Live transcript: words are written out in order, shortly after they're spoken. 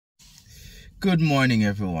Good morning,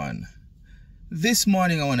 everyone. This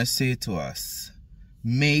morning I want to say to us,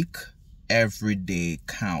 make every day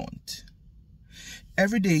count.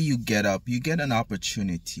 Every day you get up, you get an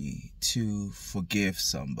opportunity to forgive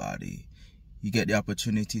somebody. You get the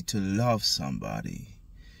opportunity to love somebody,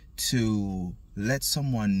 to let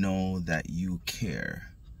someone know that you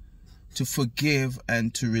care, to forgive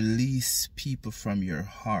and to release people from your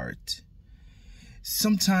heart.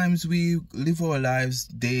 Sometimes we live our lives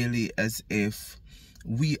daily as if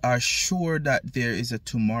we are sure that there is a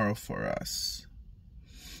tomorrow for us.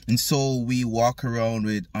 And so we walk around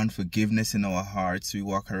with unforgiveness in our hearts. We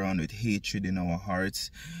walk around with hatred in our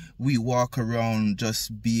hearts. We walk around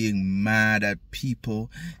just being mad at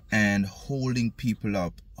people and holding people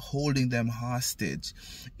up, holding them hostage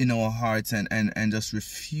in our hearts and just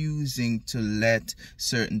refusing to let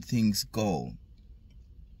certain things go.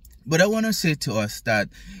 But I want to say to us that,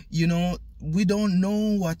 we don't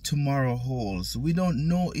know what tomorrow holds. We don't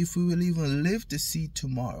know if we will even live to see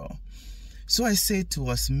tomorrow. So I say to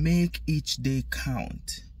us, make each day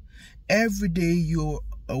count. Every day you're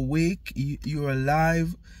awake, you're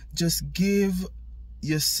alive, just give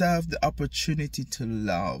yourself the opportunity to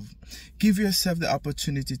love. Give yourself the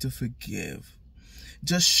opportunity to forgive.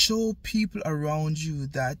 Just show people around you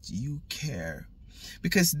that you care.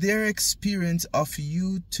 Because their experience of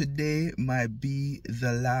you today might be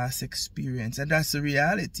the last experience. And that's the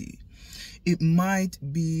reality. It might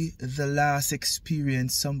be the last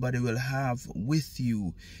experience somebody will have with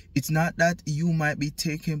you. It's not that you might be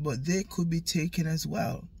taken, but they could be taken as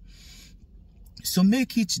well. So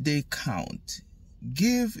make each day count.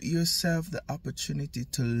 Give yourself the opportunity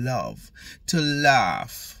to love, to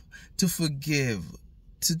laugh, to forgive,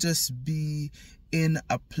 to just be in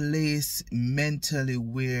a place mentally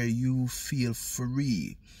where you feel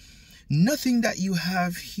free. Nothing that you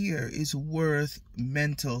have here is worth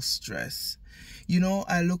mental stress.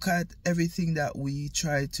 I look at everything that we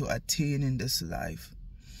try to attain in this life.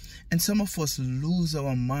 And some of us lose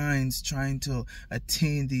our minds trying to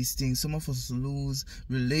attain these things. Some of us lose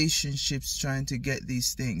relationships trying to get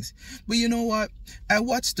these things. But you know what? I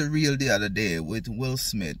watched The Reel the other day with Will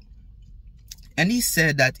Smith. And he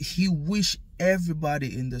said that he wished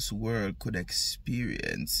everybody in this world could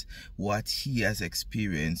experience what he has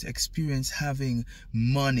experienced. Experience having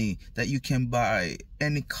money that you can buy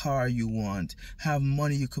any car you want. Have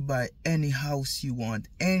money you could buy any house you want.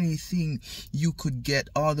 Anything you could get,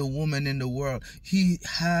 all the women in the world. He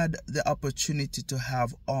had the opportunity to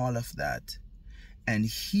have all of that. And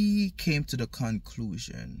he came to the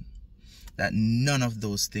conclusion that none of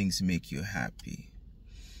those things make you happy.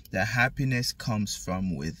 That happiness comes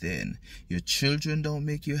from within. Your children don't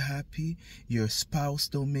make you happy. Your spouse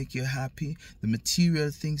don't make you happy. The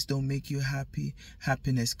material things don't make you happy.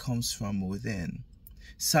 Happiness comes from within.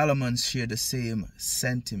 Solomon shared the same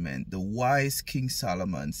sentiment. The wise King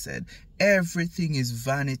Solomon said, everything is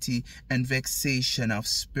vanity and vexation of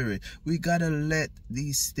spirit. We gotta let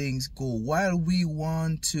these things go. While we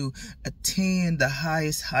want to attain the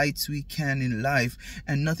highest heights we can in life,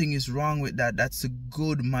 and nothing is wrong with that, that's a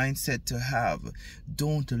good mindset to have.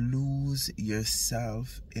 Don't lose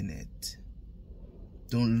yourself in it.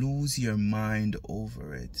 Don't lose your mind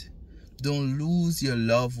over it. Don't lose your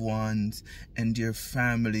loved ones and your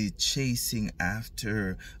family chasing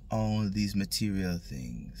after all these material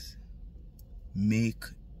things. Make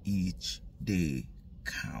each day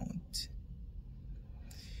count.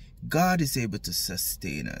 God is able to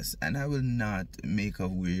sustain us, and I will not make a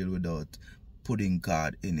wheel without putting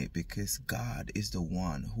God in it, because God is the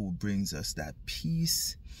one who brings us that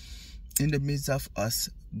peace in the midst of us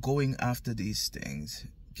going after these things.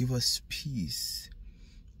 Give us peace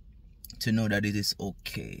to know that it is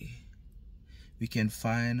okay. We can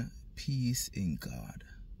find peace in God.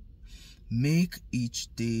 Make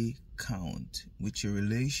each day count with your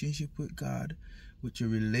relationship with God, with your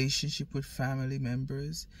relationship with family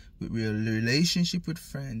members, with your relationship with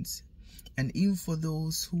friends, and even for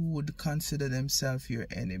those who would consider themselves your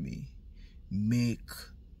enemy. Make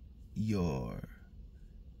your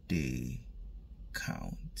day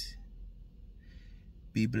count.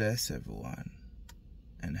 Be blessed, everyone,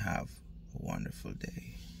 and have a wonderful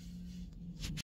day.